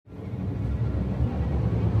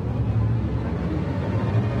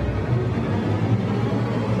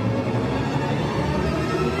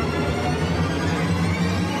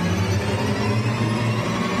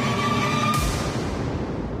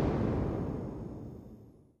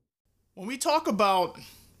When we talk about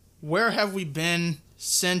where have we been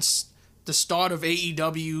since the start of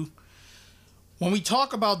AEW, when we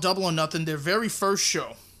talk about Double or Nothing, their very first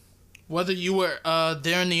show, whether you were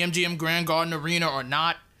there in the MGM Grand Garden Arena or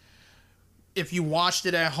not, if you watched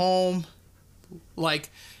it at home,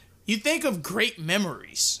 like, you think of great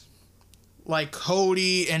memories. Like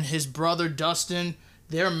Cody and his brother Dustin,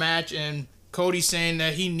 their match, and Cody saying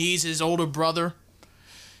that he needs his older brother.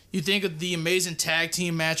 You think of the amazing tag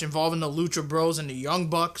team match involving the Lucha Bros and the Young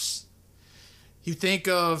Bucks. You think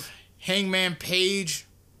of Hangman Page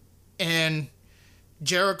and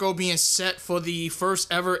Jericho being set for the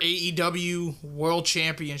first ever AEW World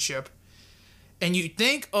Championship. And you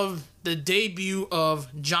think of the debut of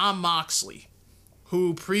Jon Moxley,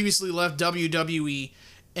 who previously left WWE,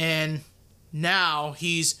 and now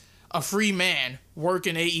he's a free man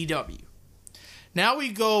working AEW. Now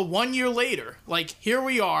we go 1 year later, like here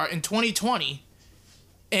we are in 2020,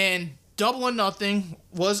 and Double or Nothing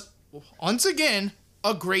was, once again,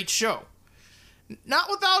 a great show. Not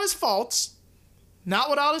without his faults.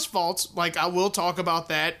 Like, I will talk about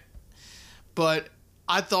that. But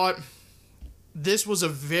I thought this was a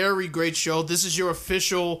very great show. This is your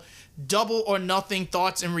official Double or Nothing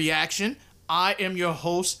thoughts and reaction. I am your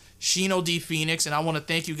host, Shino D. Phoenix, and I want to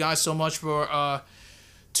thank you guys so much for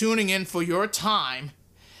tuning in for your time.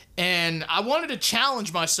 And I wanted to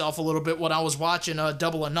challenge myself a little bit when I was watching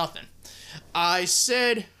Double or Nothing. I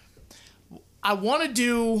said I want to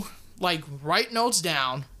do, like, write notes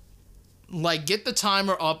down, like, get the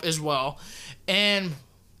timer up as well, and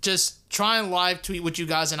just try and live tweet with you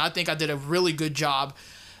guys, and I think I did a really good job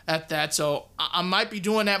at that. So I might be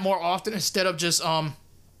doing that more often instead of just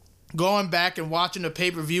going back and watching the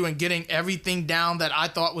pay-per-view and getting everything down that I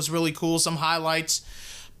thought was really cool, some highlights.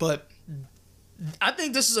 But I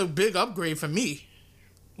think this is a big upgrade for me.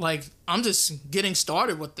 Like, I'm just getting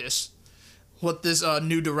started with this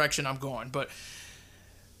new direction I'm going. But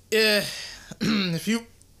if you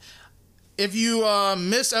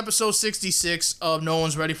missed episode 66 of No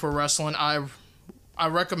One's Ready for Wrestling, I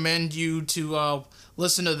recommend you to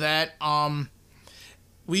listen to that.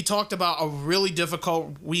 We talked about a really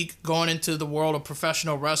difficult week going into the world of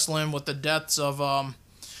professional wrestling with the deaths of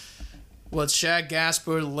Shad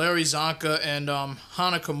Gasper, Larry Zonka, and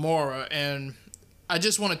Hana Kimura. And I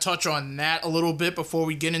just want to touch on that a little bit before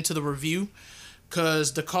we get into the review,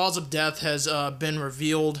 because the cause of death has been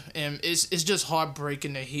revealed, and it's just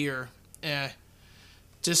heartbreaking to hear.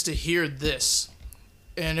 Just to hear this.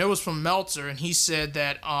 And it was from Meltzer, and he said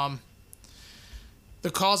that the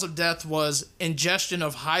cause of death was ingestion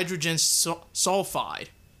of hydrogen sulfide.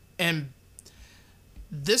 And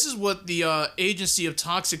this is what the Agency of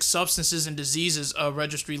Toxic Substances and Diseases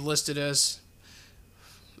registry listed as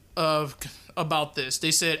about this.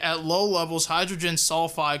 They said at low levels, hydrogen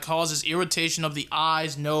sulfide causes irritation of the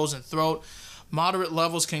eyes, nose, and throat. Moderate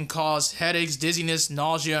levels can cause headaches, dizziness,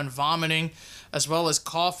 nausea, and vomiting, as well as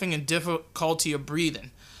coughing and difficulty of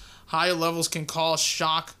breathing. Higher levels can cause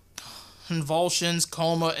shock, convulsions,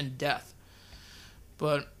 coma, and death.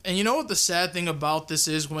 And you know what the sad thing about this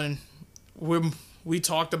is, when we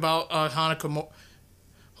talked about Hana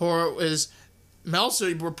Kimura, is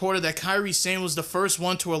Meltzer reported that Kairi Sane was the first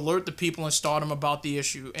one to alert the people in Stardom about the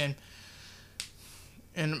issue, and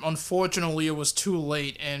unfortunately it was too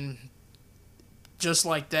late, and just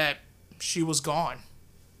like that, she was gone.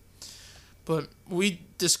 But we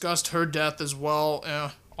discussed her death as well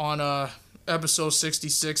on episode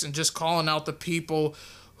 66, and just calling out the people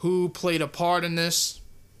who played a part in this.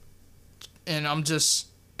 And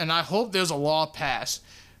I hope there's a law passed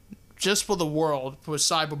just for the world for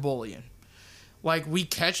cyberbullying. Like, we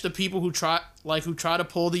catch the people who try to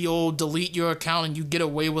pull the old delete your account and you get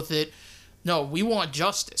away with it. No, we want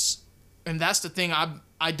justice. And that's the thing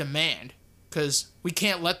I demand, because we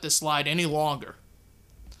can't let this slide any longer.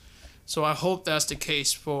 So I hope that's the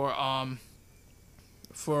case for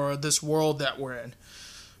this world that we're in.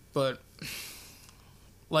 But,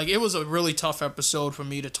 like, it was a really tough episode for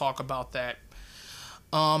me to talk about that.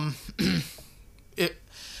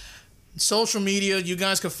 Social media, you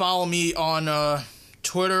guys can follow me on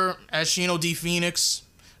Twitter at Shino D Phoenix.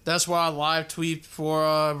 That's where I live tweet for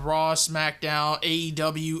Raw, SmackDown,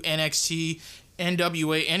 AEW, NXT,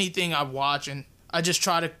 NWA, anything I watch, and I just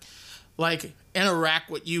try to, like, interact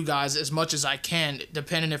with you guys as much as I can,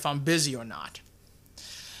 depending if I'm busy or not.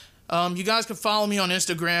 You guys can follow me on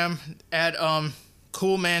Instagram at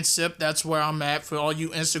CoolManSip. That's where I'm at for all you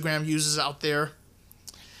Instagram users out there.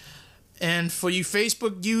 And for you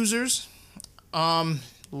Facebook users,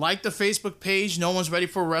 like the Facebook page, No One's Ready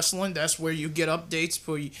for Wrestling. That's where you get updates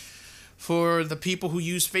for the people who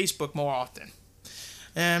use Facebook more often.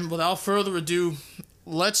 And without further ado,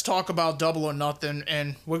 let's talk about Double or Nothing,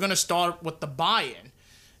 and we're going to start with the buy-in.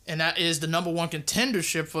 And that is the number one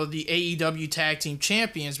contendership for the AEW Tag Team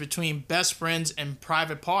Champions between Best Friends and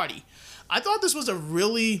Private Party. I thought this was a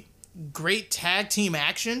really great tag team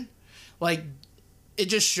action. Like, it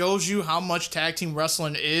just shows you how much tag team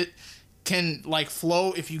wrestling it can, like,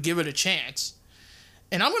 flow if you give it a chance.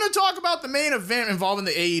 And I'm going to talk about the main event involving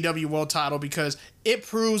the AEW World Title because it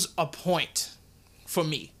proves a point for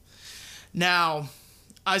me. Now,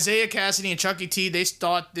 Isaiah Cassidy and Chucky T, they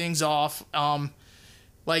start things off.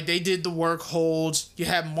 Like, they did the work holds. You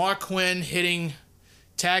have Mark Quinn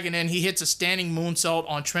tagging in. He hits a standing moonsault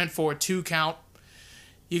on Trent for a 2 count.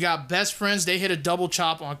 You got Best Friends. They hit a double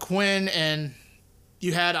chop on Quinn. And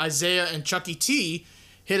you had Isaiah and Chucky T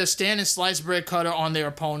hit a standing sliced bread cutter on their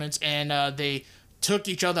opponents. And they took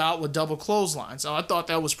each other out with double clotheslines. So I thought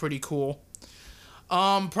that was pretty cool.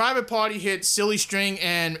 Private Party hit Silly String.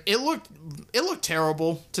 And it looked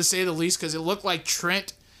terrible, to say the least, because it looked like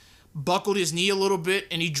Trent buckled his knee a little bit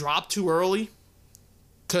and he dropped too early.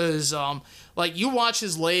 Because, like, you watch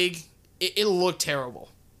his leg, it looked terrible.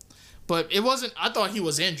 But it wasn't, I thought he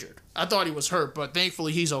was injured. I thought he was hurt, but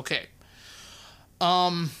thankfully he's okay.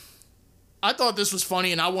 I thought this was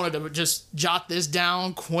funny and I wanted to just jot this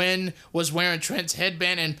down. Quinn was wearing Trent's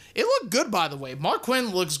headband and it looked good, by the way. Mark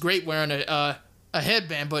Quinn looks great wearing a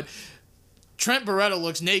headband, but Trent Beretta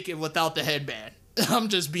looks naked without the headband. I'm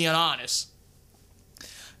just being honest.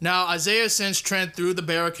 Now, Isaiah sends Trent through the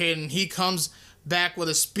barricade, and he comes back with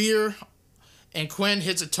a spear, and Quinn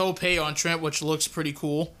hits a tope on Trent, which looks pretty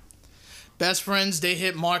cool. Best Friends, they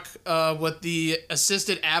hit Mark with the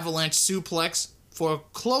assisted avalanche suplex for a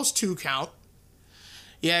close 2 count.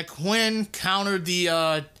 Yeah, Quinn countered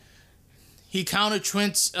countered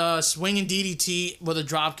Trent's swinging DDT with a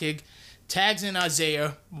dropkick, tags in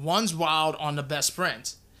Isaiah, runs wild on the Best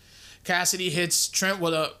Friends. Cassidy hits Trent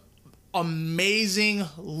with a amazing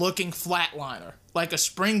looking flatliner, like a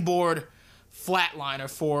springboard flatliner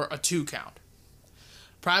for a 2 count.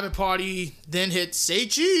 Private Party then hit Say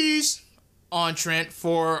Cheese on Trent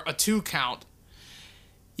for a 2 count.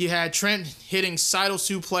 You had Trent hitting Seidel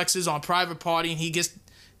suplexes on Private Party, and he gets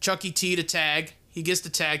Chucky T to tag. He gets the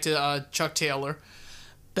tag to Chuck Taylor.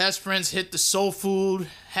 Best Friends hit the Soul Food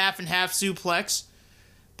half and half suplex.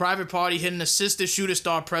 Private Party hit an assisted shooter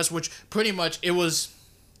star press, which pretty much it was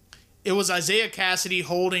Isaiah Cassidy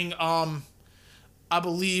holding, I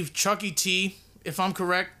believe, Chucky T, if I'm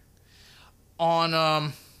correct, on,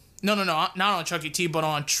 no, not on Chucky T, but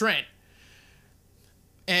on Trent.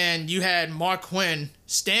 And you had Mark Quinn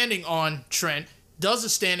standing on Trent, does a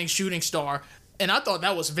standing shooting star, and I thought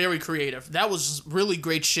that was very creative. That was really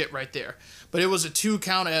great shit right there. But it was a 2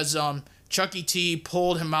 count as Chucky T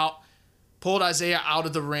pulled Isaiah out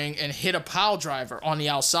of the ring and hit a pile driver on the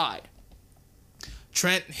outside.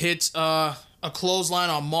 Trent hits a clothesline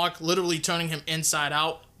on Mark, literally turning him inside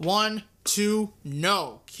out. 1, 2,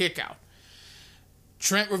 no. Kick out.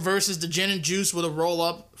 Trent reverses the gin and juice with a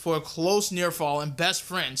roll-up for a close near fall, and Best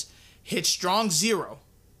Friends hit Strong Zero,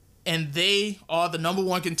 and they are the number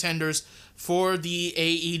one contenders for the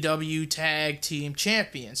AEW Tag Team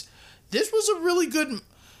Champions. This was a really good...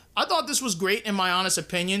 I thought this was great, in my honest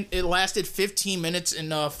opinion. It lasted 15 minutes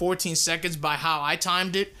and 14 seconds by how I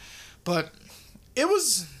timed it, but... It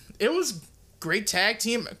was great tag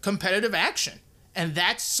team competitive action. And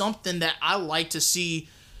that's something that I like to see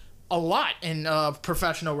a lot in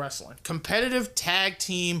professional wrestling. Competitive tag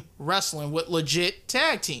team wrestling with legit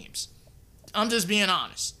tag teams. I'm just being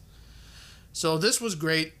honest. So this was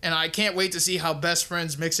great, and I can't wait to see how Best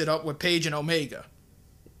Friends mix it up with Paige and Omega.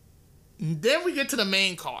 Then we get to the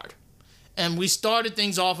main card. And we started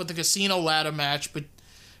things off with the casino ladder match, but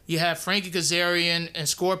you have Frankie Kazarian and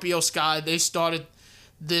Scorpio Sky. They started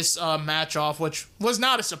this match off, which was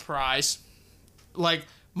not a surprise. Like,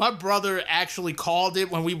 my brother actually called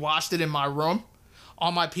it when we watched it in my room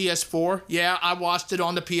on my PS4. Yeah, I watched it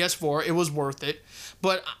on the PS4. It was worth it.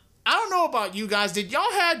 But I don't know about you guys. Did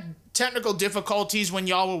y'all had technical difficulties when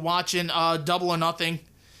y'all were watching Double or Nothing?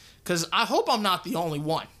 Because I hope I'm not the only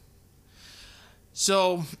one.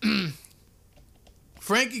 So...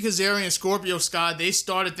 Frankie Kazarian and Scorpio Sky, they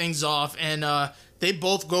started things off, and they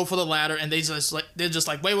both go for the ladder, and they're just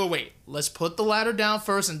like, wait. Let's put the ladder down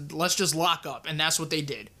first, and let's just lock up, and that's what they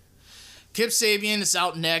did. Kip Sabian is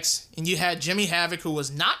out next, and you had Jimmy Havoc, who was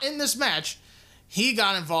not in this match. He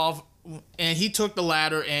got involved, and he took the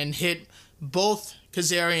ladder and hit both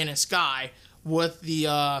Kazarian and Sky with the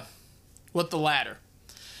ladder.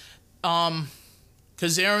 Kazarian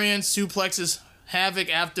suplexes Havoc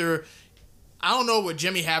after... I don't know what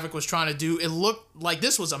Jimmy Havoc was trying to do. It looked like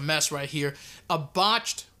this was a mess right here. A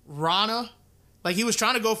botched Rana. Like, he was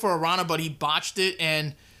trying to go for a Rana, but he botched it,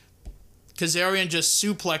 and Kazarian just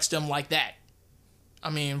suplexed him like that. I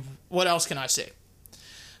mean, what else can I say?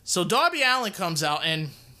 So Darby Allin comes out, and,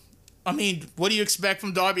 I mean, what do you expect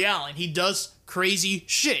from Darby Allin? He does crazy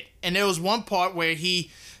shit. And there was one part where he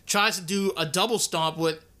tries to do a double stomp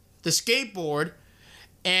with the skateboard,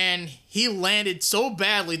 and he landed so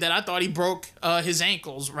badly that I thought he broke his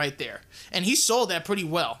ankles right there. And he sold that pretty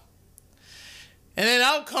well. And then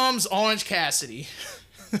out comes Orange Cassidy.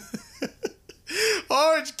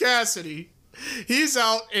 Orange Cassidy. He's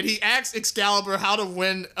out and he asks Excalibur how to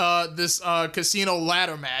win this casino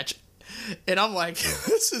ladder match. And I'm like,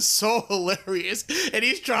 this is so hilarious. And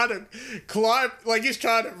he's trying to climb, like he's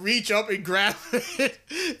trying to reach up and grab it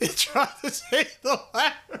and try to take the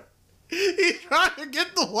ladder. He's trying to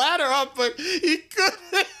get the ladder up, but he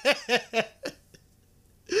couldn't.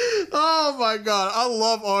 Oh my God, I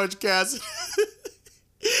love Orange Cassidy.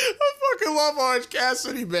 I fucking love Orange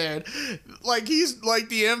Cassidy, man. Like, he's like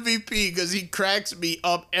the MVP because he cracks me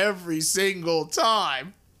up every single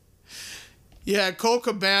time. Yeah, Colt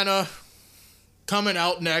Cabana coming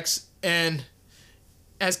out next, and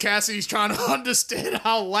as Cassidy's trying to understand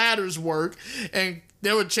how ladders work, and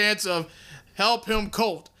there was a chance of help him,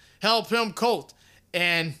 Colt. Help him, Colt.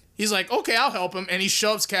 And he's like, okay, I'll help him, and he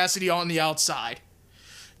shoves Cassidy on the outside.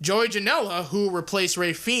 Joey Janela, who replaced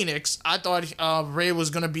Rey Fenix, I thought Rey was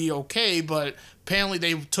going to be okay, but apparently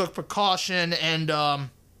they took precaution and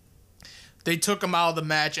they took him out of the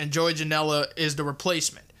match, and Joey Janela is the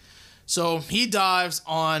replacement. So he dives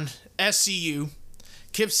on SCU.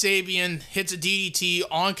 Kip Sabian hits a DDT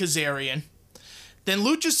on Kazarian. Then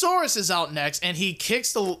Luchasaurus is out next, and he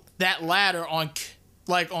kicks that ladder on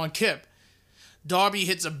Kip. Darby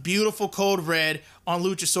hits a beautiful code red on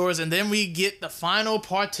Luchasaurus, and then we get the final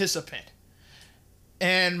participant.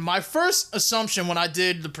 And my first assumption when I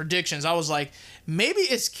did the predictions, I was like, maybe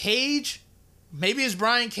it's Cage, maybe it's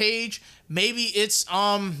Brian Cage, maybe it's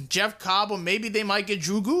Jeff Cobb, or maybe they might get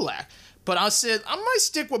Drew Gulak. But I said, I might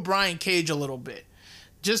stick with Brian Cage a little bit,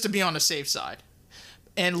 just to be on the safe side.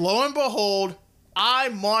 And lo and behold, I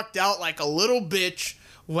marked out like a little bitch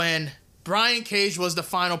when Brian Cage was the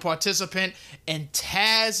final participant, and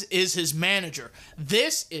Taz is his manager.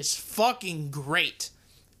 This is fucking great.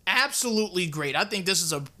 Absolutely great. I think this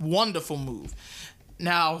is a wonderful move.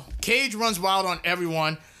 Now, Cage runs wild on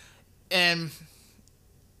everyone, and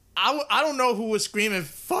I don't know who was screaming,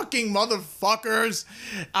 fucking motherfuckers.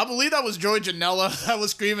 I believe that was Joey Janela that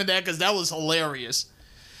was screaming that, because that was hilarious.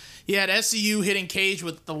 He had SCU hitting Cage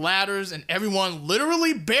with the ladders, and everyone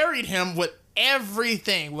literally buried him with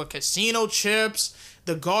everything, with casino chips,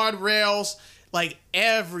 the guardrails, like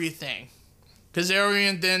everything.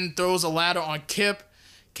 Kazarian then throws a ladder on Kip.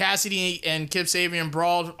 Cassidy and Kip Sabian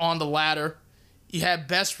brawled on the ladder. You had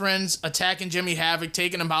Best Friends attacking Jimmy Havoc,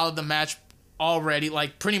 taking him out of the match already,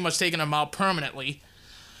 like pretty much taking him out permanently.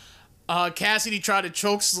 Cassidy tried to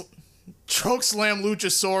choke slam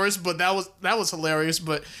Luchasaurus, but that was hilarious,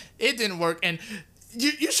 but it didn't work. And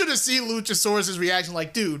you should have seen Luchasaurus' reaction,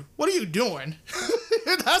 like, dude, what are you doing?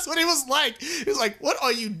 That's what he was like. He was like, what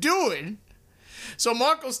are you doing? So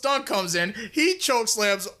Marco Stunt comes in. He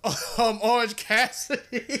chokeslams Orange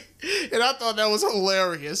Cassidy. And I thought that was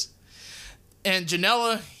hilarious. And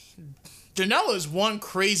Janela is one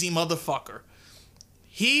crazy motherfucker.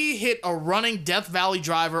 He hit a running Death Valley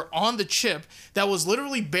driver on the chip that was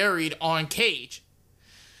literally buried on Cage.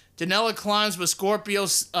 Janela climbs, but Scorpio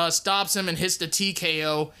stops him and hits the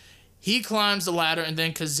TKO. He climbs the ladder, and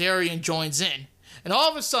then Kazarian joins in. And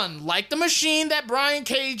all of a sudden, like the machine that Brian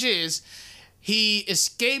Cage is, he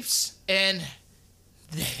escapes, and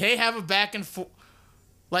they have a back and forth.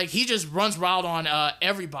 Like, he just runs wild on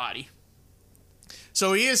everybody.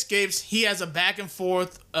 So he escapes. He has a back and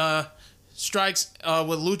forth, strikes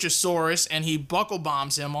with Luchasaurus, and he buckle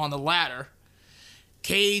bombs him on the ladder.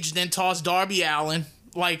 Cage then tossed Darby Allin.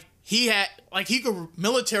 He could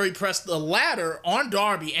military press the ladder on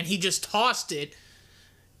Darby, and he just tossed it.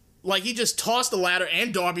 Like, he just tossed the ladder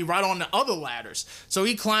and Darby right on the other ladders. So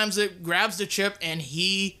he climbs it, grabs the chip, and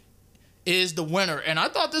he is the winner. And I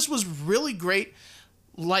thought this was really great.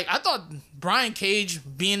 Like, I thought Brian Cage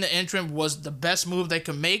being the entrant was the best move they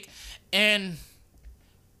could make. And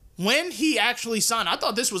when he actually signed, I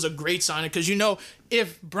thought this was a great signing, because,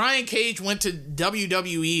 if Brian Cage went to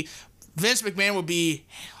WWE, Vince McMahon would be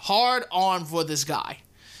hard on for this guy.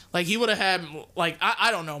 Like, he would have had,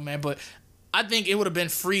 I don't know, man, but I think it would have been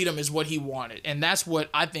freedom is what he wanted, and that's what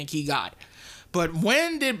I think he got. But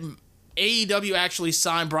when did AEW actually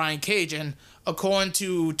signed Brian Cage, and according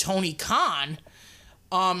to Tony Khan,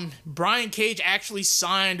 Brian Cage actually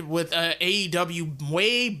signed with AEW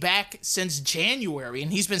way back since January,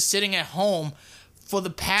 and he's been sitting at home for the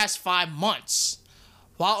past 5 months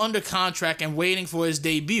while under contract and waiting for his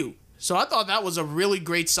debut. So I thought that was a really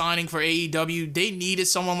great signing for AEW. They needed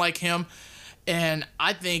someone like him, and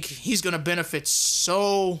I think he's going to benefit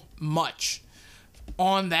so much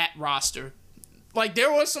on that roster. Like,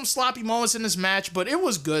 there was some sloppy moments in this match, but it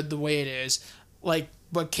was good the way it is. Like,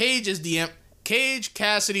 but Cage,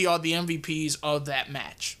 Cassidy are the MVPs of that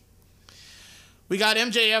match. We got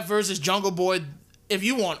MJF versus Jungle Boy. If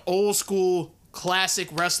you want old school, classic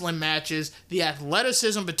wrestling matches, the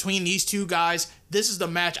athleticism between these two guys, this is the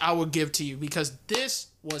match I would give to you because this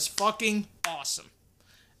was fucking awesome.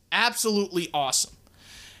 Absolutely awesome.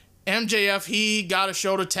 MJF, he got a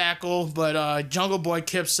shoulder tackle, but Jungle Boy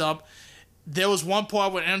kips up. There was one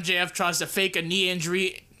part where MJF tries to fake a knee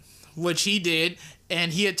injury, which he did,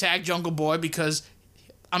 and he attacked Jungle Boy because,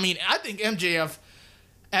 I think MJF,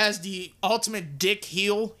 as the ultimate dick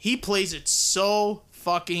heel, he plays it so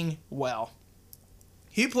fucking well.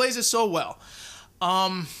 He plays it so well.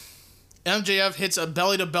 MJF hits a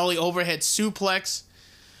belly-to-belly overhead suplex.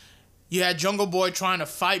 You had Jungle Boy trying to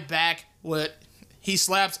fight back. He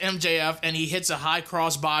slaps MJF, and he hits a high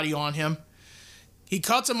crossbody on him. He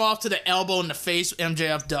cuts him off to the elbow in the face,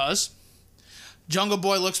 MJF does. Jungle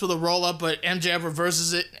Boy looks for the roll-up, but MJF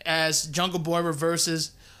reverses it as Jungle Boy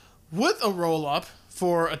reverses with a roll-up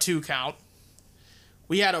for a 2 count.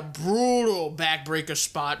 We had a brutal backbreaker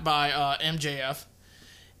spot by MJF,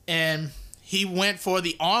 and he went for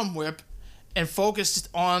the arm whip and focused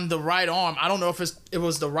on the right arm. I don't know if it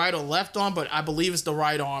was the right or left arm, but I believe it's the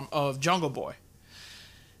right arm of Jungle Boy.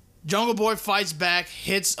 Jungle Boy fights back,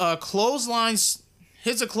 hits a clothesline,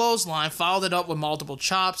 followed it up with multiple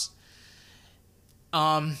chops.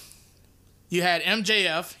 You had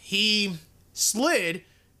MJF. He slid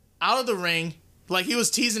out of the ring like he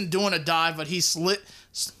was teasing doing a dive, but he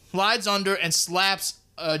slides under and slaps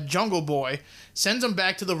Jungle Boy, sends him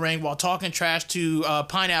back to the ring while talking trash to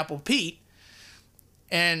Pineapple Pete.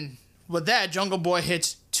 And with that, Jungle Boy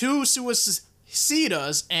hits 2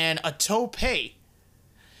 suicidas and a tope.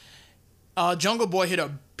 Jungle Boy hit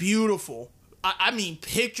a beautiful,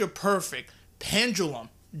 picture perfect pendulum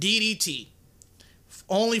DDT,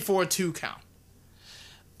 only for a 2 count.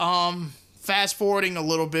 Fast forwarding a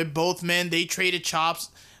little bit, both men, they traded chops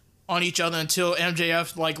on each other until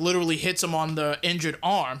MJF literally hits him on the injured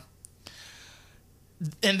arm.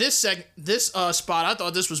 In this spot, I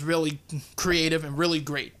thought this was really creative and really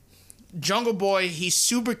great. Jungle Boy, he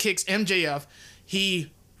super kicks MJF.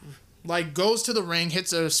 He goes to the ring,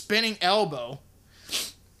 hits a spinning elbow,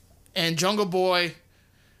 and Jungle Boy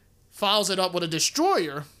follows it up with a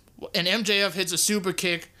destroyer, and MJF hits a super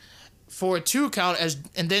kick for a 2 count,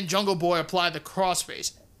 and then Jungle Boy applied the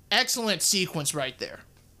crossface. Excellent sequence right there.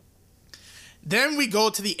 Then we go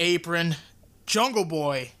to the apron. Jungle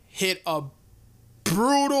Boy hit a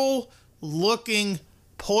brutal looking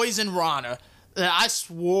poison Rana. I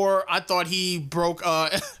swore I thought he broke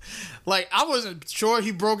I wasn't sure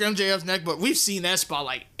he broke MJF's neck, but we've seen that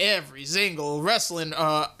spot every single wrestling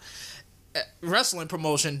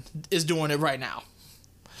promotion is doing it right now.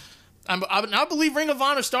 I believe Ring of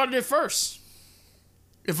Honor started it first,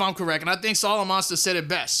 if I'm correct, and I think Solid Monster said it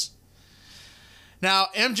best. Now,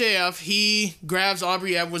 MJF, he grabs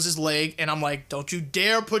Aubrey Edwards' leg, and I'm like, don't you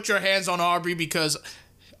dare put your hands on Aubrey, because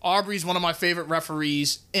Aubrey's one of my favorite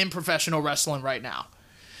referees in professional wrestling right now.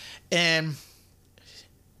 And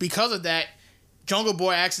because of that, Jungle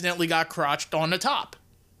Boy accidentally got crotched on the top.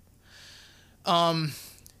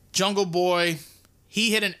 Jungle Boy,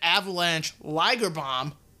 he hit an avalanche Liger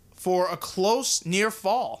bomb for a close near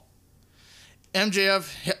fall.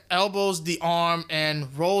 MJF elbows the arm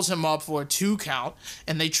and rolls him up for a 2 count.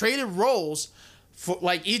 And they traded rolls for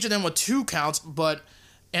each of them with 2 counts, but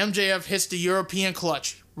MJF hits the European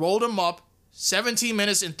clutch, rolled him up 17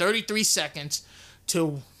 minutes and 33 seconds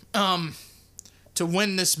to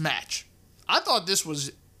win this match. I thought this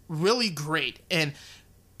was really great, and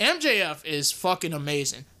MJF is fucking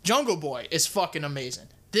amazing. Jungle Boy is fucking amazing.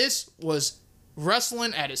 This was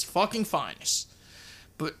wrestling at its fucking finest.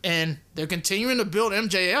 And they're continuing to build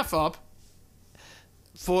MJF up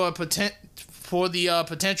for the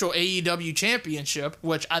potential AEW championship,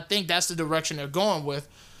 which I think that's the direction they're going with.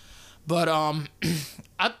 But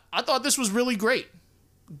I thought this was really great.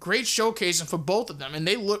 Great showcasing for both of them. And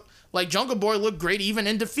they look like Jungle Boy looked great even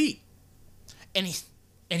in defeat. And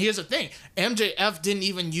here's the thing. MJF didn't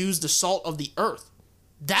even use the salt of the earth.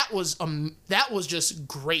 That was just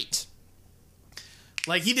great.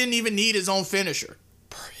 Like, he didn't even need his own finisher.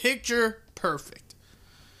 Picture perfect.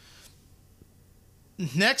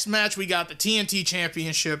 Next match, we got the TNT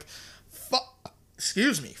Championship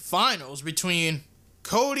finals between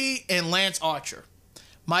Cody and Lance Archer.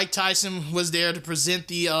 Mike Tyson was there to present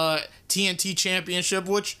the TNT Championship,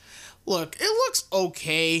 which, look, it looks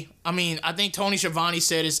okay. I mean, I think Tony Schiavone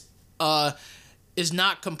said is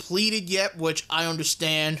not completed yet, which I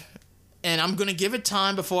understand. And I'm going to give it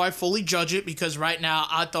time before I fully judge it, because right now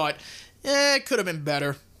I thought, it could have been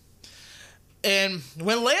better. And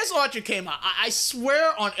when Lance Archer came out, I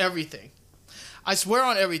swear on everything.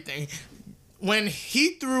 When he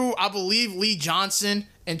threw, I believe, Lee Johnson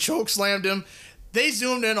and chokeslammed him, they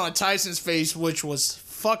zoomed in on Tyson's face, which was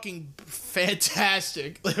fucking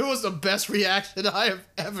fantastic. It was the best reaction I have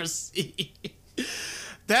ever seen.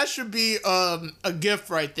 That should be a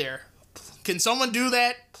gift right there. Can someone do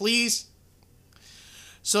that, please?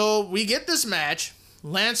 So we get this match.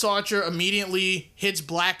 Lance Archer immediately hits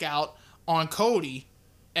Blackout on Cody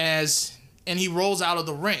and he rolls out of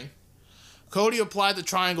the ring. Cody applied the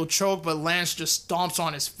triangle choke, but Lance just stomps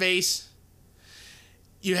on his face.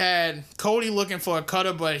 You had Cody looking for a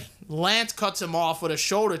cutter, but Lance cuts him off with a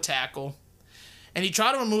shoulder tackle. And he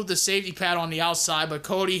tried to remove the safety pad on the outside, but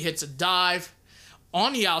Cody hits a dive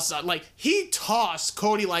on the outside. Like, he tossed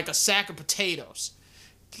Cody like a sack of potatoes.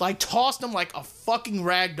 Like, tossed him like a fucking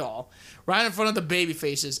ragdoll right in front of the baby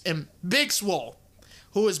faces. And Big Swole,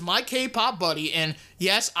 who is my K-pop buddy, and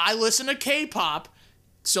yes, I listen to K-pop,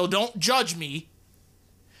 so don't judge me.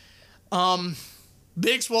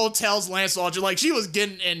 Big Swole tells Lance Archer, like, she was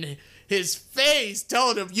getting in his face,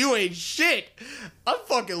 telling him, you ain't shit. I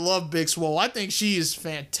fucking love Big Swole. I think she is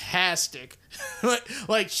fantastic.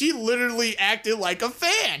 Like, she literally acted like a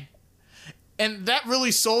fan. And that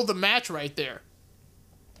really sold the match right there.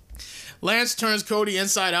 Lance turns Cody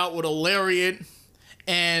inside out with a lariat,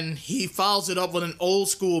 and he follows it up with an old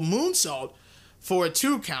school moonsault for a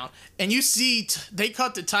 2 count. And you see, they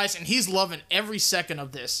cut to Tyson. He's loving every second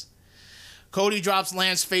of this. Cody drops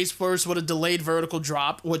Lance face first with a delayed vertical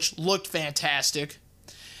drop, which looked fantastic.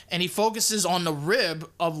 And he focuses on the rib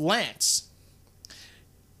of Lance.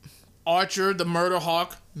 Archer, the Murder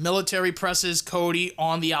Hawk, military presses Cody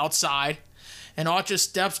on the outside. And Archer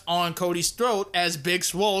steps on Cody's throat as Big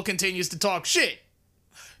Swole continues to talk shit.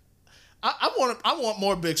 I want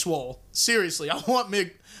more Big Swole. Seriously, I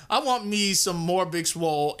want me some more Big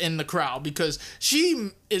Swole in the crowd, because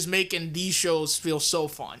she is making these shows feel so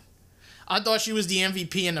fun. I thought she was the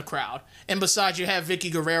MVP in the crowd. And besides, you have Vicky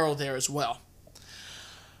Guerrero there as well.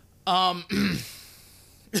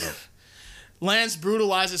 Lance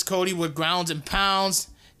brutalizes Cody with grounds and pounds,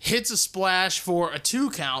 hits a splash for a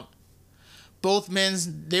 2 count. Both men,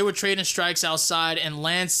 they were trading strikes outside, and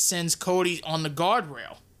Lance sends Cody on the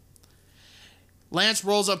guardrail. Lance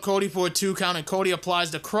rolls up Cody for a 2 count, and Cody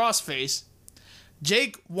applies the crossface.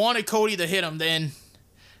 Jake wanted Cody to hit him then,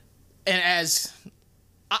 and as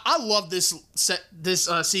I love this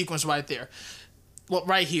sequence right there. Well,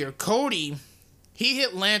 right here, Cody, he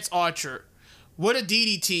hit Lance Archer with a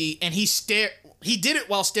DDT, and he did it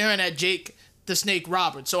while staring at Jake the Snake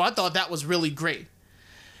Roberts. So I thought that was really great.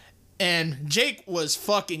 And Jake was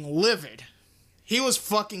fucking livid. He was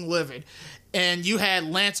fucking livid. And you had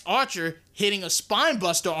Lance Archer hitting a spine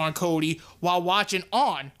buster on Cody while watching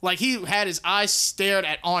On. Like, he had his eyes stared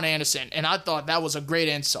at On Anderson, and I thought that was a great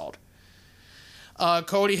insult.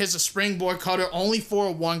 Cody hits a springboard cutter only for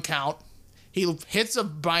a 1 count. He hits a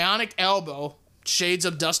bionic elbow, shades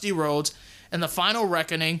of Dusty Rhodes, and the final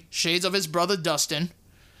reckoning, shades of his brother Dustin,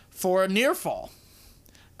 for a near fall.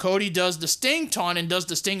 Cody does the Sting taunt and does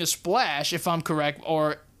the Stinger splash, if I'm correct,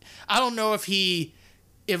 or I don't know if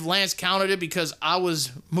Lance counted it, because I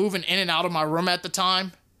was moving in and out of my room at the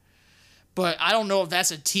time. But I don't know if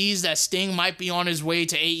that's a tease that Sting might be on his way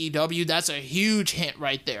to AEW. That's a huge hint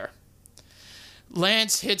right there.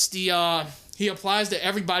 Lance hits he applies the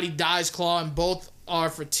Everybody Dies Claw, and both are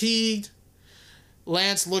fatigued.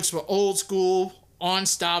 Lance looks for Old School. On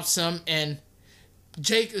stops him, and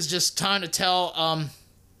Jake is just trying to tell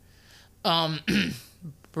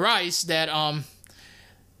Bryce that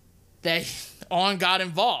On got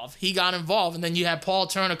involved. He got involved, and then you had Paul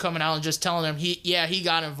Turner coming out and just telling him he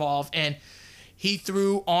got involved, and he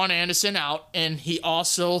threw On Anderson out, and he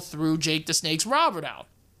also threw Jake the Snake's Robert out.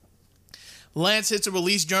 Lance hits a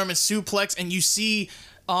release German suplex, and you see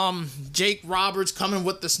Jake Roberts coming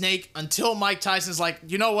with the Snake until Mike Tyson's like,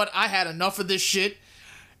 you know what, I had enough of this shit.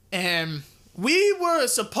 And we were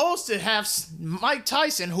supposed to have Mike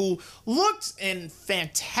Tyson, who looks in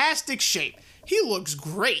fantastic shape. He looks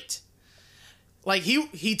great. Like,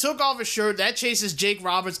 he took off his shirt. That chases Jake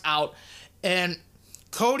Roberts out. And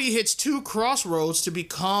Cody hits 2 crossroads to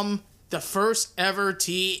become the first ever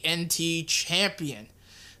TNT champion.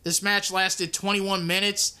 This match lasted 21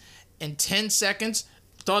 minutes and 10 seconds.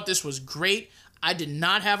 Thought this was great. I did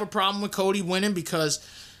not have a problem with Cody winning because,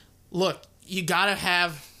 look, you gotta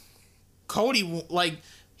have Cody, like,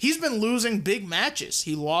 he's been losing big matches.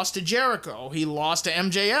 He lost to Jericho. He lost to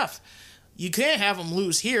MJF. You can't have him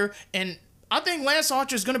lose here. And I think Lance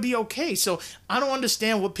Archer is going to be okay. So I don't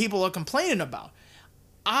understand what people are complaining about.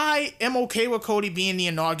 I am okay with Cody being the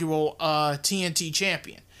inaugural TNT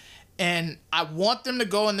champion. And I want them to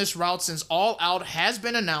go in this route since All Out has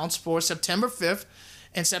been announced for September 5th.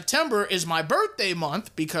 And September is my birthday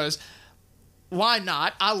month because why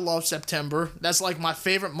not? I love September. That's like my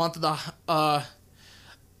favorite month of the...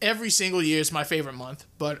 every single year is my favorite month.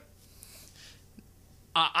 But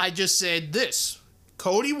I just said this.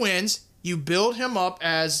 Cody wins. You build him up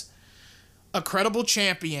as a credible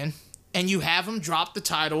champion. And you have him drop the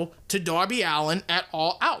title to Darby Allin at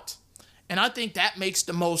All Out. And I think that makes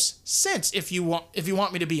the most sense if you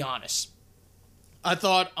want me to be honest. I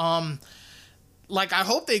thought, I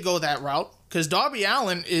hope they go that route because Darby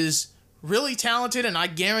Allin is really talented and I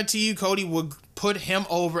guarantee you Cody would put him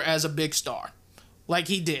over as a big star like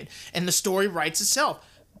he did. And the story writes itself.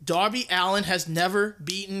 Darby Allin has never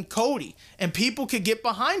beaten Cody and people could get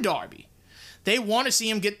behind Darby. They want to see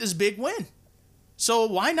him get this big win. So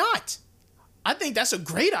why not? I think that's a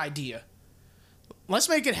great idea. Let's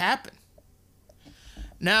make it happen.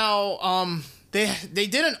 Now, they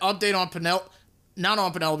did an update on not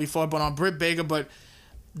on Penelope Ford, but on Britt Baker, but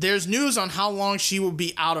there's news on how long she will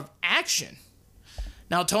be out of action.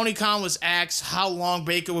 Now, Tony Khan was asked how long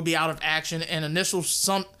Baker will be out of action, and initial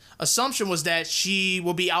assumption was that she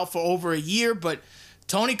will be out for over a year, but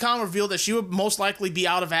Tony Khan revealed that she would most likely be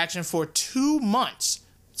out of action for 2 months.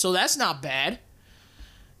 So that's not bad.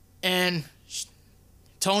 And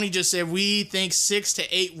Tony just said, we think 6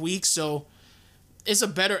 to 8 weeks, so it's a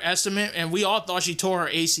better estimate. And we all thought she tore her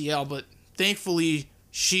ACL, but thankfully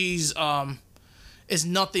she's is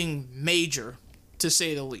nothing major, to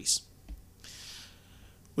say the least.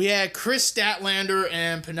 We had Chris Statlander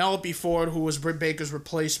and Penelope Ford, who was Britt Baker's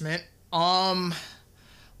replacement.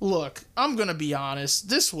 Look, I'm going to be honest.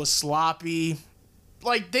 This was sloppy.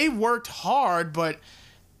 Like, they worked hard, but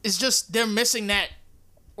it's just they're missing that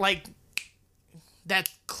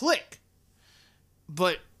click.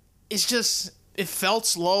 But it's just, it felt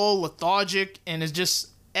slow, lethargic, and it's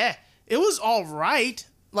just, It was all right.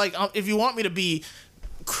 Like, if you want me to be,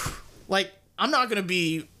 I'm not going to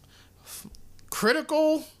be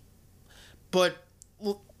critical, but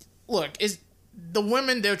look, it's the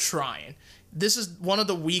women, they're trying. This is one of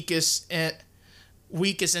the weakest in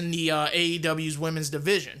the AEW's women's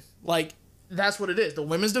division. Like, that's what it is. The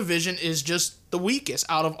women's division is just the weakest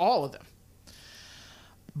out of all of them.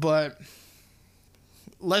 But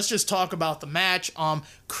let's just talk about the match.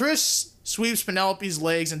 Chris sweeps Penelope's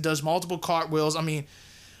legs and does multiple cartwheels. I mean,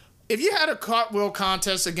 if you had a cartwheel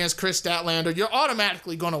contest against Chris Statlander, you're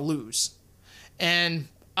automatically going to lose. And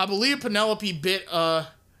I believe Penelope bit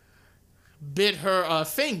her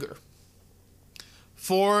finger.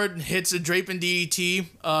 Ford hits a draping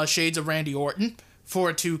DDT, shades of Randy Orton, for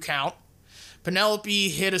a 2 count. Penelope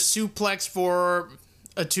hit a suplex for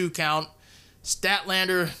a 2 count.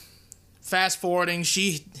 Statlander, fast forwarding,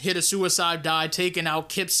 she hit a suicide dive, taking out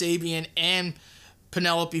Kip Sabian and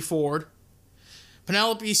Penelope Ford.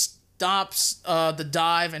 Penelope stops the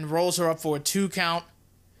dive and rolls her up for a 2 count.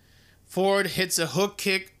 Ford hits a hook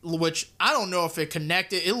kick, which I don't know if it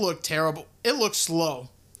connected. It looked terrible. It looked slow,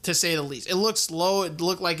 to say the least. It looked slow. It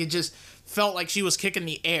looked like it just felt like she was kicking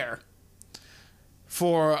the air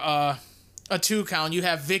for a 2 count. You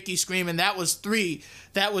have Vicky screaming, that was 3.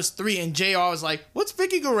 That was 3. And JR was like, what's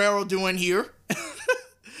Vicky Guerrero doing here?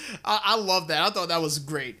 I love that. I thought that was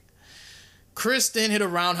great. Chris then hit a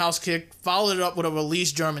roundhouse kick, followed it up with a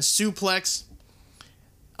released German suplex.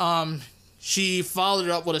 She followed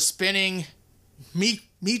it up with a spinning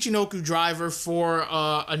Michinoku driver for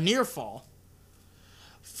a near fall.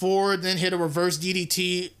 Ford then hit a reverse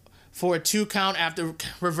DDT for a 2 count after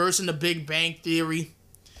reversing the Big Bang Theory.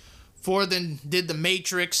 Ford then did the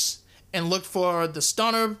Matrix and looked for the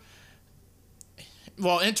stunner.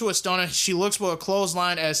 Well, into a stunner. She looks for a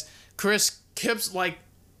clothesline as Chris kips like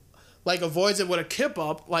avoids it with a kip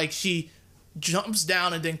up. Like she jumps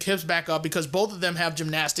down and then kips back up because both of them have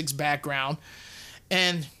gymnastics background.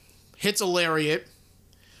 And hits a lariat.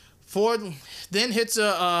 Ford then hits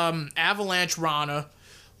a avalanche Rana.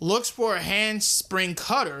 Looks for a handspring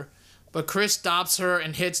cutter. But Chris stops her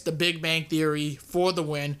and hits the Big Bang Theory for the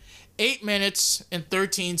win. 8 minutes and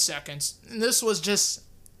 13 seconds. And this was just,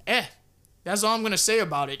 That's all I'm going to say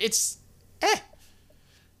about it. It's eh.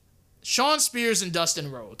 Shawn Spears and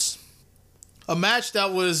Dustin Rhodes. A match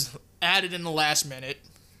that was added in the last minute.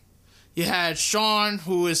 You had Shawn,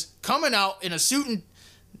 who is coming out in a suit and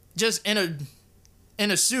just in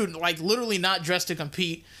a suit, like literally not dressed to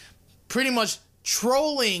compete, pretty much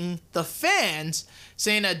trolling the fans,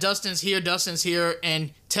 saying that Dustin's here,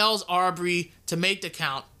 and tells Aubrey to make the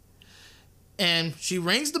count. And she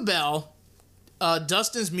rings the bell.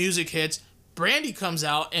 Dustin's music hits. Brandy comes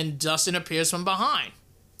out, and Dustin appears from behind.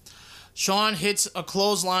 Shawn hits a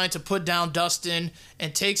clothesline to put down Dustin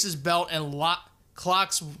and takes his belt and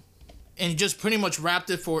clocks, and just pretty much wrapped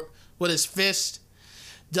it with his fist.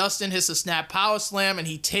 Dustin hits a snap power slam, and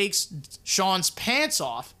he takes Shawn's pants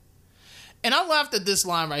off. And I laughed at this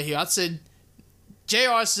line right here. I said,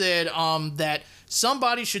 JR said that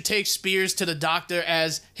somebody should take Spears to the doctor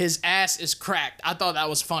as his ass is cracked. I thought that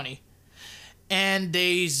was funny. And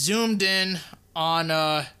they zoomed in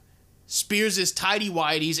on Spears' tidy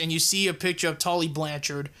whities, and you see a picture of Tully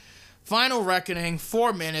Blanchard. Final reckoning,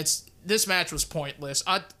 4 minutes. This match was pointless.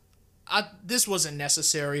 This wasn't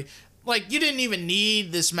necessary. Like, you didn't even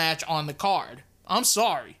need this match on the card. I'm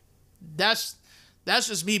sorry. That's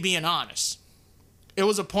just me being honest. It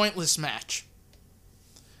was a pointless match.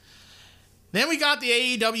 Then we got the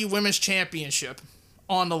AEW Women's Championship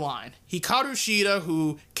on the line. Hikaru Shida,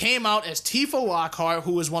 who came out as Tifa Lockhart,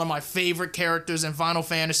 who is one of my favorite characters in Final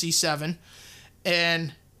Fantasy VII.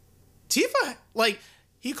 And Tifa, like,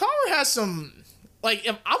 Hikaru has some, like,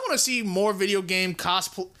 if I want to see more video game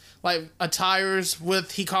cosplay, like, attires with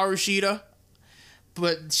Hikaru Shida.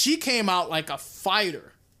 But she came out like a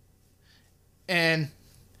fighter. And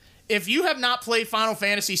if you have not played Final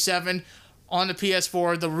Fantasy VII on the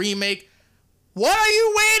PS4, the remake, what are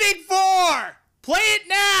you waiting for? Play it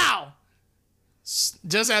now!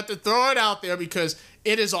 Just have to throw it out there because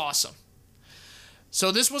it is awesome.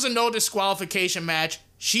 So this was a no disqualification match.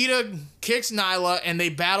 Shida kicks Nyla and they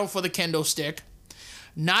battle for the kendo stick.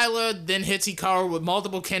 Nyla then hits Hikaru with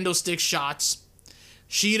multiple kendo stick shots.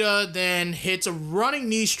 Shida then hits a running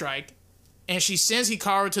knee strike and she sends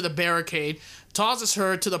Hikaru to the barricade, tosses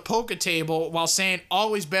her to the poker table while saying,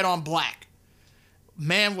 "Always bet on black."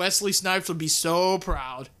 Man, Wesley Snipes would be so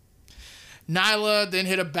proud. Nyla then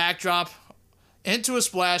hit a backdrop into a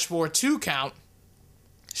splash for a 2 count.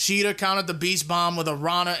 Shida countered the Beast Bomb with a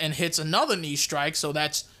Rana and hits another knee strike, so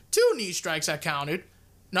that's 2 knee strikes I counted.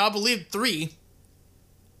 No, I believe 3.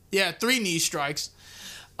 Yeah, 3 knee strikes.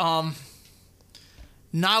 Nyla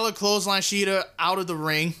clothesline Shida out of the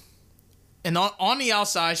ring. And on the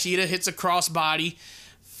outside, Shida hits a crossbody,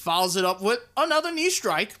 follows it up with another knee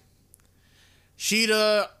strike.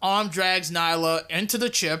 Shida arm drags Nyla into the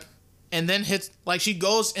chip and then hits, like, she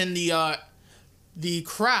goes in the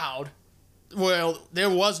crowd. Well, there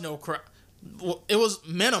was no crowd. Well, it was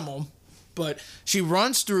minimum, but she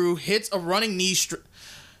runs through, hits a running knee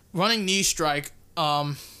strike,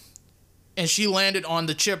 and she landed on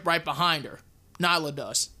the chip right behind her. Nyla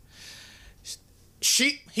does.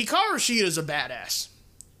 Hikaru Shida's a badass.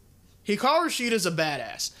 Hikaru Shida's a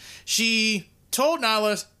badass. She told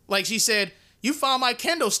Nyla, like, she said, "You found my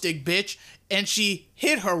kendo stick, bitch," and she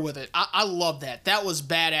hit her with it. I love that. That was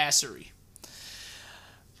badassery.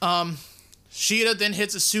 Shida then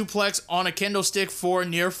hits a suplex on a kendo stick for a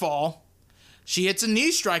near fall. She hits a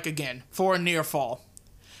knee strike again for a near fall.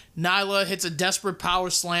 Nyla hits a desperate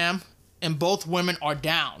power slam, and both women are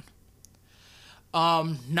down.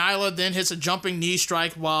 Nyla then hits a jumping knee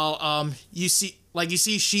strike while you see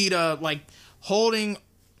Shida like holding,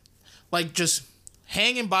 like just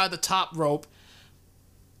hanging by the top rope,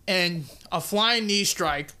 and a flying knee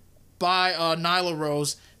strike by Nyla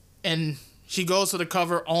Rose, and she goes for the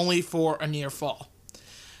cover only for a near fall.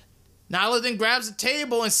 Nyla then grabs the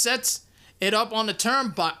table and sets it up on the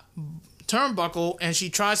turnbuckle, and she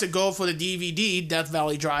tries to go for the DVD, Death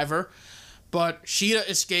Valley Driver, but Shida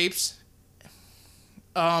escapes.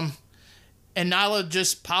 And Nyla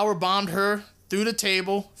just power bombed her through the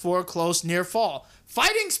table for a close near fall.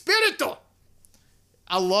 Fighting Spirito!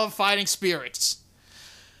 I love fighting spirits.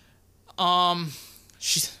 Nyla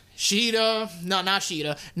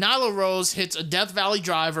Rose hits a Death Valley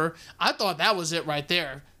Driver. I thought that was it right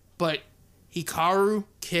there, but Hikaru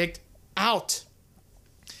kicked out.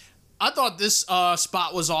 I thought this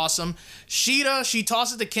spot was awesome. Shida, she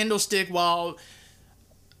tosses the kendo stick while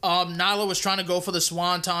Nyla was trying to go for the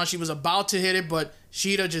swanton. She was about to hit it, but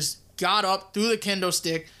Shida just got up, threw the kendo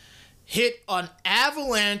stick, hit an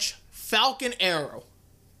avalanche Falcon Arrow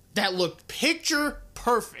that looked picture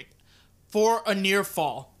perfect for a near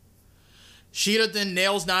fall. Shida then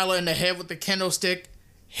nails Nyla in the head with the kendo stick,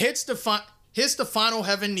 hits the final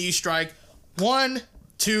heaven knee strike, 1,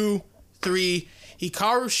 2, 3.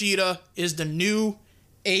 Hikaru Shida is the new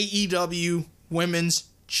AEW Women's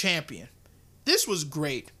Champion. This was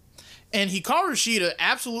great. And Hikaru Shida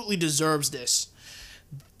absolutely deserves this.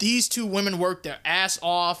 These two women worked their ass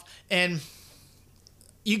off, and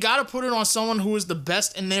you got to put it on someone who is the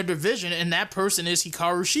best in their division, and that person is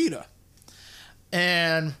Hikaru Shida.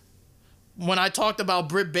 And when I talked about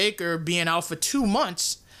Britt Baker being out for 2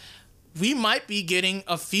 months, we might be getting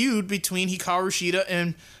a feud between Hikaru Shida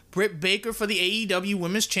and Britt Baker for the AEW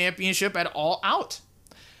Women's Championship at All Out.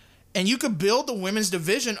 And you could build the women's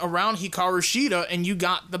division around Hikaru Shida, and you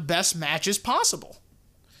got the best matches possible.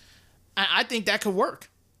 I think that could work.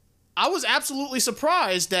 I was absolutely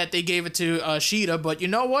surprised that they gave it to Shida, but you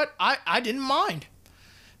know what? I didn't mind.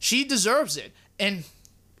 She deserves it. And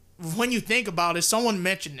when you think about it, someone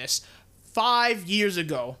mentioned this. 5 years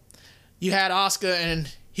ago, you had Asuka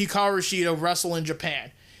and Hikaru Shida wrestle in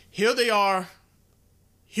Japan. Here they are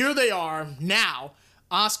now.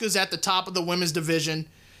 Asuka's at the top of the women's division,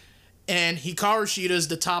 and Hikaru Shida is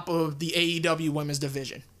the top of the AEW women's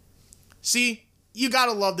division. See, you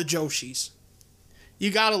gotta love the Joshis.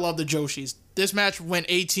 This match went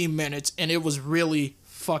 18 minutes, and it was really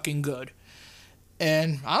fucking good.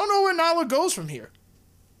 And I don't know where Nyla goes from here.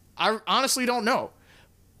 I honestly don't know.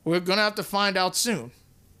 We're gonna have to find out soon.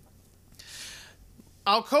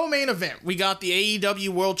 Our co-main event, we got the AEW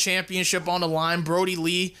World Championship on the line. Brody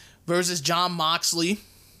Lee versus Jon Moxley.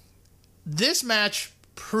 This match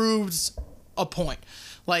proves a point.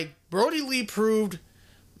 Like, Brody Lee proved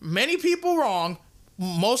many people wrong,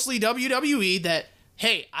 mostly WWE, that,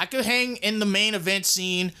 hey, I could hang in the main event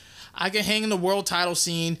scene, I could hang in the world title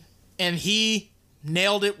scene, and he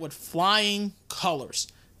nailed it with flying colors.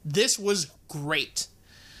 This was great.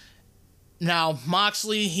 Now,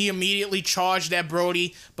 Moxley, he immediately charged at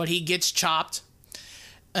Brody, but he gets chopped.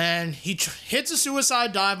 And he hits a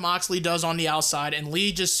suicide dive, Moxley does, on the outside, and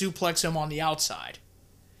Lee just suplexes him on the outside.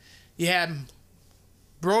 You had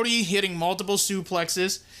Brody hitting multiple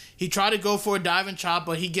suplexes. He tried to go for a dive and chop,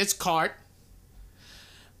 but he gets caught.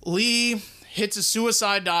 Lee hits a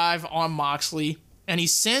suicide dive on Moxley, and he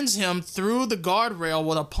sends him through the guardrail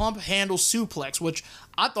with a pump handle suplex, which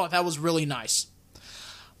I thought that was really nice.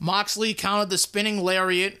 Moxley countered the spinning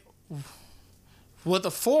lariat with a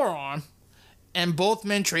forearm, and both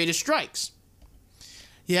men traded strikes.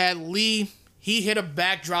 You had Lee, he hit a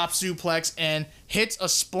backdrop suplex and hits a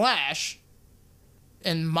splash,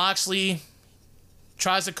 and Moxley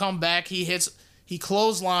tries to come back. He hits a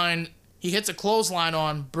clothesline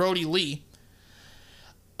on Brody Lee.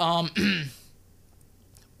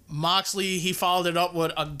 Moxley, he followed it up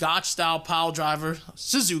with a Gotch-style pile driver,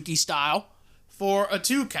 Suzuki style, for a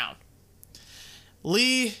 2 count.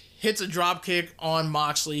 Lee hits a dropkick on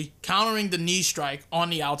Moxley, countering the knee strike on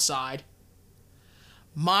the outside.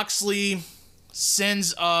 Moxley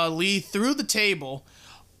sends Lee through the table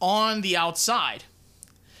on the outside.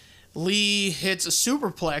 Lee hits a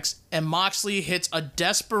superplex, and Moxley hits a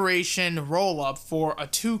desperation roll-up for a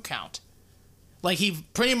 2 count. It's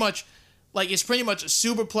pretty much a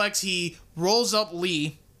superplex. He rolls up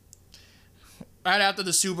Lee right after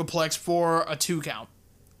the superplex for a 2 count.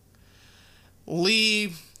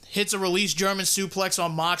 Lee hits a release German suplex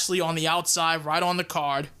on Moxley on the outside, right on the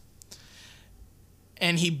card.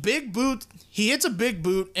 And he hits a big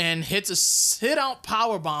boot and hits a sit-out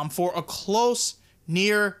powerbomb for a close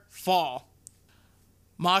near fall.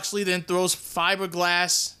 Moxley then throws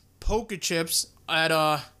fiberglass poker chips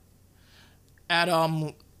at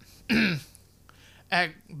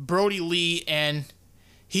Brody Lee, and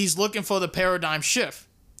he's looking for the paradigm shift.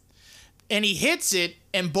 And he hits it,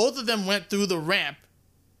 and both of them went through the ramp.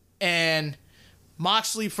 And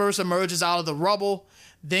Moxley first emerges out of the rubble.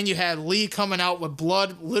 Then you had Lee coming out with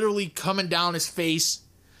blood literally coming down his face.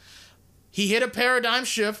 He hit a paradigm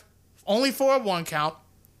shift, only for a 1 count.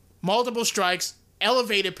 Multiple strikes,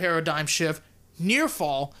 elevated paradigm shift, near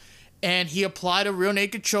fall, and he applied a rear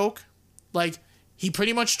naked choke. He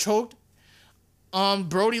pretty much choked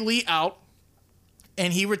Brody Lee out,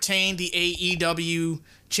 and he retained the AEW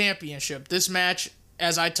championship. This match,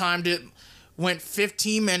 as I timed it, went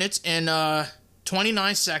 15 minutes and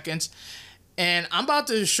 29 seconds. And I'm about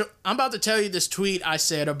to tell you this tweet I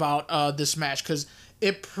said about this match, because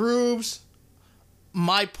it proves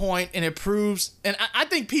my point, and it proves, and I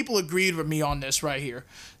think people agreed with me on this right here.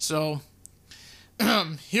 So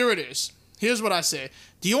here it is. Here's what I said.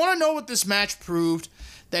 Do you want to know what this match proved?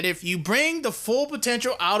 That if you bring the full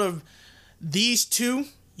potential out of these two,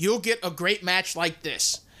 you'll get a great match like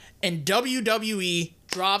this. And WWE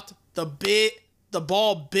dropped the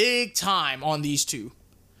ball big time on these two.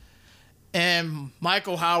 And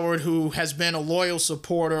Michael Howard, who has been a loyal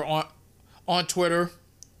supporter on Twitter,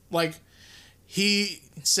 like, he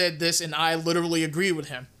said this, and I literally agree with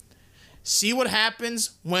him. See what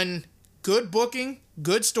happens when good booking,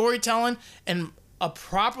 good storytelling, and a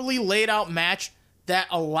properly laid out match that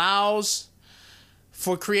allows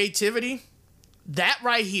for creativity. That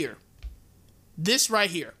right here. This right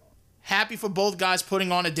here. Happy for both guys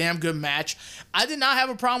putting on a damn good match. I did not have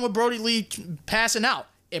a problem with Brody Lee passing out.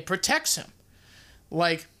 It protects him.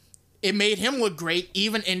 Like, it made him look great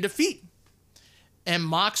even in defeat. And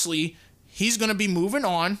Moxley, he's going to be moving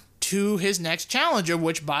on to his next challenger,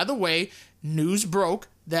 which, by the way, news broke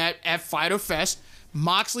that at Fyter Fest,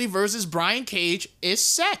 Moxley versus Brian Cage is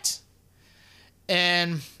set.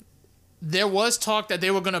 And there was talk that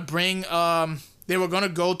they were going to bring, they were going to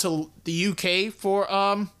go to the UK for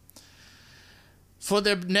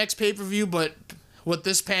their next pay-per-view, but with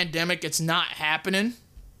this pandemic, it's not happening,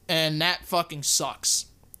 and that fucking sucks.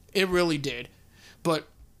 It really did. But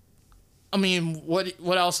I mean,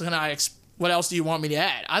 what else do you want me to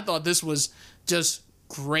add? I thought this was just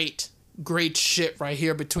great shit right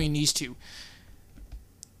here between these two.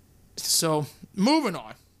 So, moving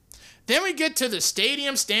on. Then we get to the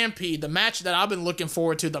Stadium Stampede, the match that I've been looking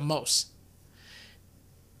forward to the most.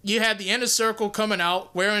 You had the Inner Circle coming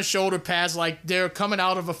out, wearing shoulder pads like they're coming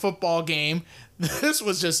out of a football game. This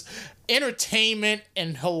was just entertainment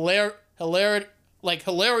and hilarious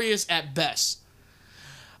at best.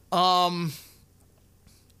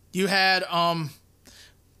 You had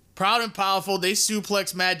Proud and Powerful, they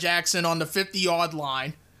suplexed Matt Jackson on the 50-yard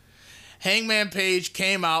line. Hangman Page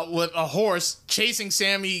came out with a horse chasing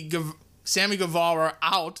Sammy Guevara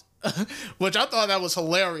out, which I thought that was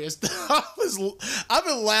hilarious. I've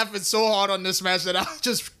been laughing so hard on this match that I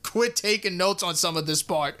just quit taking notes on some of this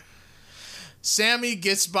part. Sammy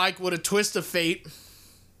gets spiked with a twist of fate.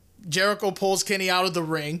 Jericho pulls Kenny out of the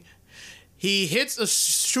ring. He hits a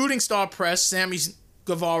shooting star press, Sammy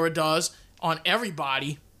Guevara does, on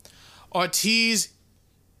everybody. Ortiz,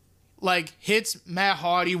 hits Matt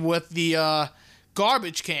Hardy with the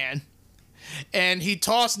garbage can. And he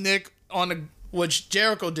tossed Nick which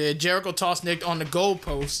Jericho did. Jericho tossed Nick on the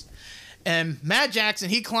goalpost. And Matt Jackson,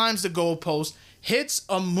 he climbs the goalpost, hits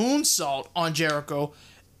a moonsault on Jericho,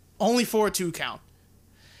 only for a 2 count.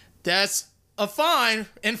 That's a fine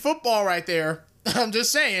in football right there. I'm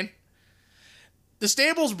just saying. The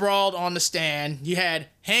stables brawled on the stand. You had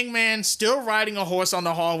Hangman still riding a horse on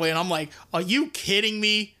the hallway, and I'm like, are you kidding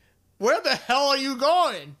me? Where the hell are you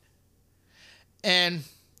going? And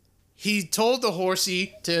he told the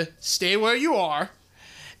horsey to stay where you are,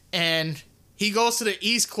 and he goes to the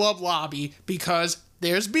East Club lobby because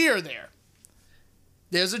there's beer there.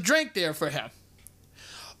 There's a drink there for him.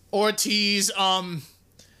 Ortiz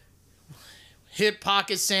hit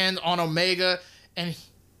pocket sand on Omega and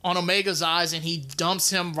on Omega's eyes, and he dumps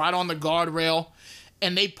him right on the guardrail,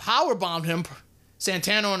 and they powerbombed him.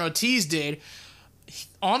 Santana and Ortiz did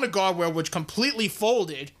on the guardrail, which completely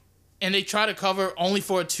folded, and they tried to cover only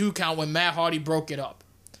for a 2 count when Matt Hardy broke it up.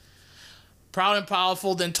 Proud and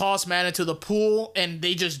Powerful then tossed Matt into the pool, and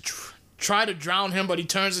they just try to drown him, but he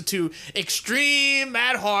turns into Extreme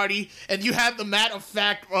Matt Hardy, and you have the Matt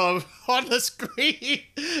effect on the screen.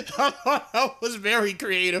 I thought that was very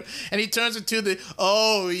creative. And he turns into the,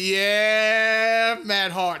 oh yeah,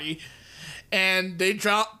 Matt Hardy. And they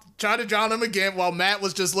try to drown him again while Matt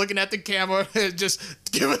was just looking at the camera and just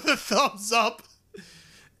giving the thumbs up.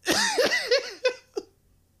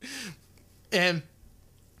 And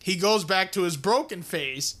he goes back to his broken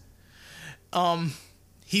phase.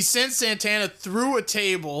 He sends Santana through a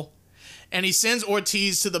table, and he sends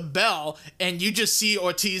Ortiz to the bell, and you just see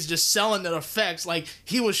Ortiz just selling the effects. Like,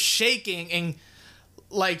 he was shaking, and,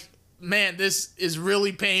 man, this is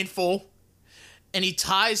really painful. And he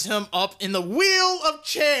ties him up in the wheel of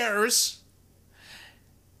chairs.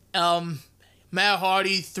 Matt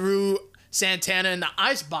Hardy threw Santana in the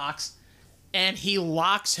icebox, and he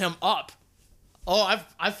locks him up. Oh,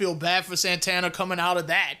 I feel bad for Santana coming out of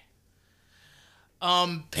that.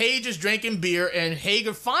 Page is drinking beer, and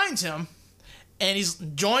Hager finds him, and he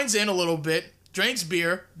joins in a little bit, drinks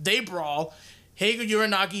beer, they brawl. Hager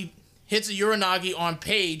hits a Uranagi on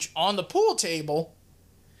Page on the pool table,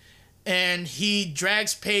 and he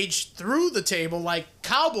drags Page through the table like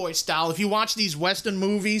cowboy style. If you watch these Western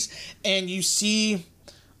movies and you see,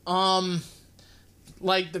 the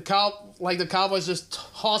cowboys just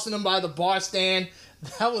tossing him by the bar stand.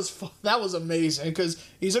 That was amazing because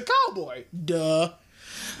he's a cowboy. Duh.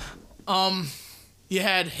 You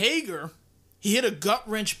had Hager. He hit a gut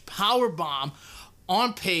wrench power bomb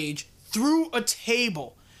on Page through a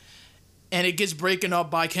table. and it gets broken up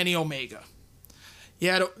by Kenny Omega.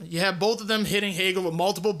 You had both of them hitting Hager with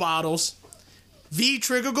multiple bottles,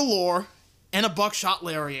 V-trigger galore, and a buckshot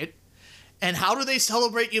lariat. And how do they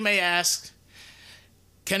celebrate, you may ask?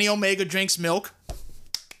 Kenny Omega drinks milk,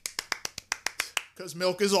 because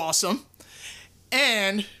milk is awesome.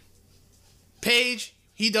 And Page,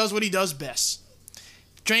 he does what he does best.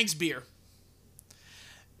 Drinks beer.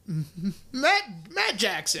 Matt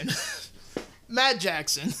Jackson. Matt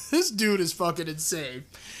Jackson. This dude is fucking insane.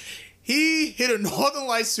 He hit a Northern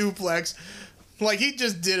Lights suplex. Like, he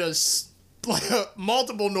just did a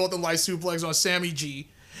multiple Northern Lights suplex on Sammy G.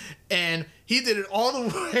 And he did it all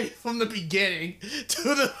the way from the beginning to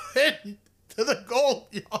the end, to the goal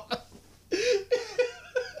yard.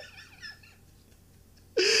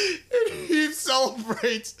 And he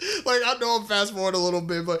celebrates, like, I know I'm fast forward a little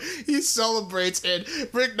bit, but he celebrates, and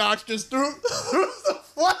Rick Knox just threw the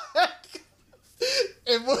flag.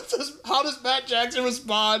 And how does Matt Jackson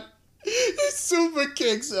respond? He super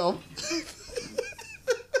kicks him.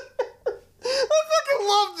 I fucking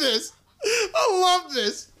love this. I love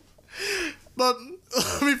this. But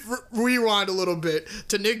let me rewind a little bit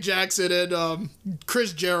to Nick Jackson and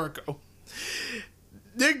Chris Jericho.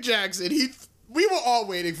 Nick Jackson, we were all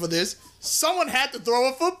waiting for this. Someone had to throw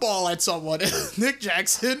a football at someone. Nick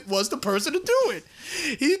Jackson was the person to do it.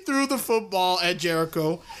 He threw the football at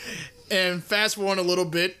Jericho. And fast forward a little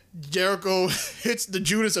bit, Jericho hits the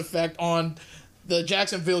Judas effect on the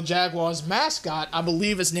Jacksonville Jaguars mascot. I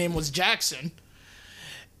believe his name was Jackson.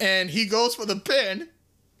 And he goes for the pin.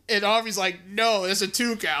 And Harvey's like, no, it's a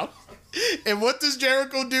 2 count. And what does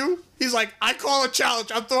Jericho do? He's like, I call a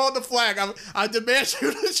challenge. I'm throwing the flag. I demand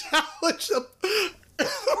you to challenge the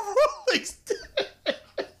Rolling Stones.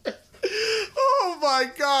 Oh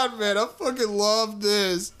my God, man. I fucking love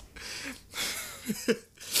this.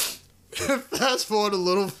 Fast forward a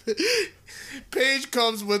little bit. Page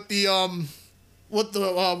comes with the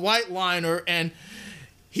white liner, and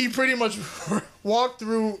he pretty much walked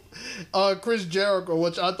through Chris Jericho,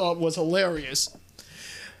 which I thought was hilarious.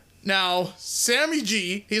 Now, Sammy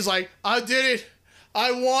G, he's like, I did it.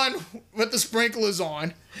 I won with the sprinklers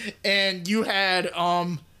on. And you had,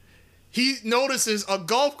 he notices a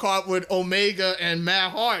golf cart with Omega and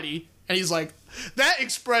Matt Hardy. And he's like, that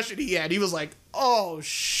expression he had, he was like, oh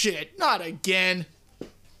shit, not again.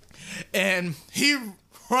 And he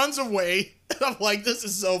runs away. And I'm like, this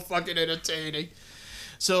is so fucking entertaining.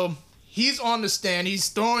 So he's on the stand, he's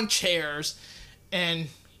throwing chairs, and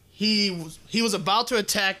he was about to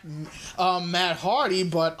attack Matt Hardy,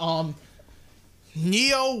 but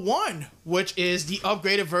Neo won, which is the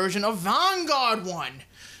upgraded version of Vanguard 1.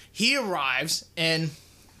 He arrives, and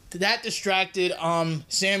that distracted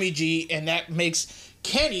Sammy G, and that makes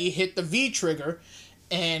Kenny hit the V trigger,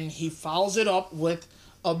 and he follows it up with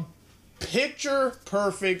a picture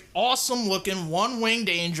perfect, awesome looking one-winged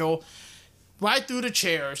angel right through the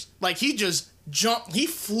chairs. Like, he just jumped, he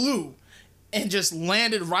flew and just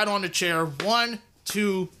landed right on the chair. 1,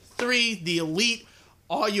 2, 3, the Elite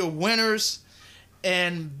are your winners.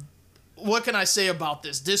 And what can I say about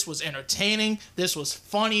this? This was entertaining. This was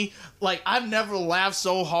funny. Like, I've never laughed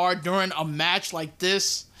so hard during a match like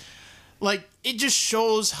this. Like, it just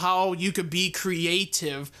shows how you could be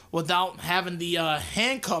creative without having the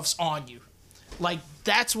handcuffs on you. Like,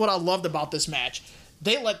 that's what I loved about this match.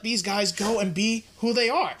 They let these guys go and be who they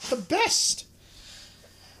are, the best.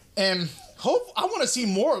 And I want to see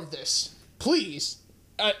more of this, please.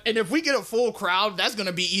 And if we get a full crowd, that's going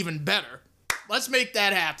to be even better. Let's make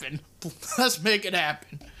that happen. Let's make it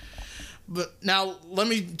happen. But now, let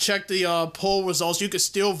me check the poll results. You can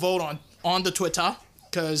still vote on the Twitter,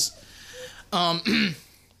 because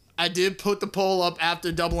I did put the poll up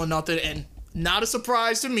after Double or Nothing, and not a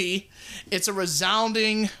surprise to me, it's a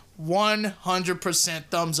resounding 100%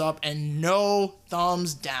 thumbs up and no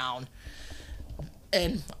thumbs down.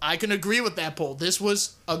 And I can agree with that poll. This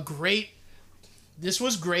was great.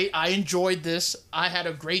 I enjoyed this. I had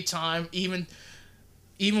a great time, even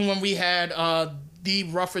when we had the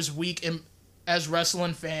roughest week as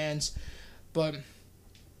wrestling fans. But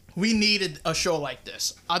we needed a show like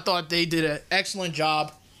this. I thought they did an excellent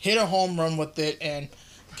job, hit a home run with it, and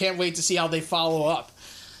can't wait to see how they follow up.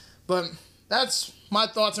 But that's my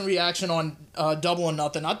thoughts and reaction on Double or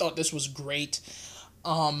Nothing. I thought this was great.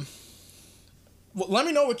 Let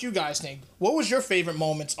me know what you guys think. What was your favorite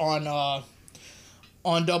moments on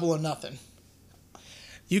Double or Nothing?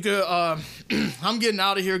 You could. I'm getting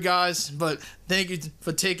out of here, guys. But thank you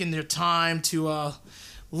for taking your time to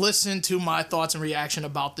listen to my thoughts and reaction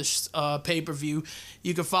about this pay-per-view.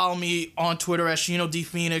 You can follow me on Twitter at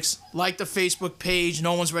ShinoDPhoenix, like the Facebook page,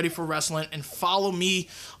 No One's Ready for Wrestling, and follow me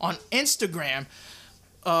on Instagram,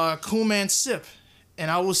 CoolManSip. And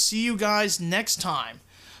I will see you guys next time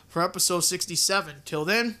for episode 67. Till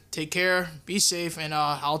then, take care, be safe, and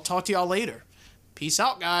I'll talk to y'all later. Peace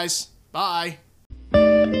out, guys. Bye.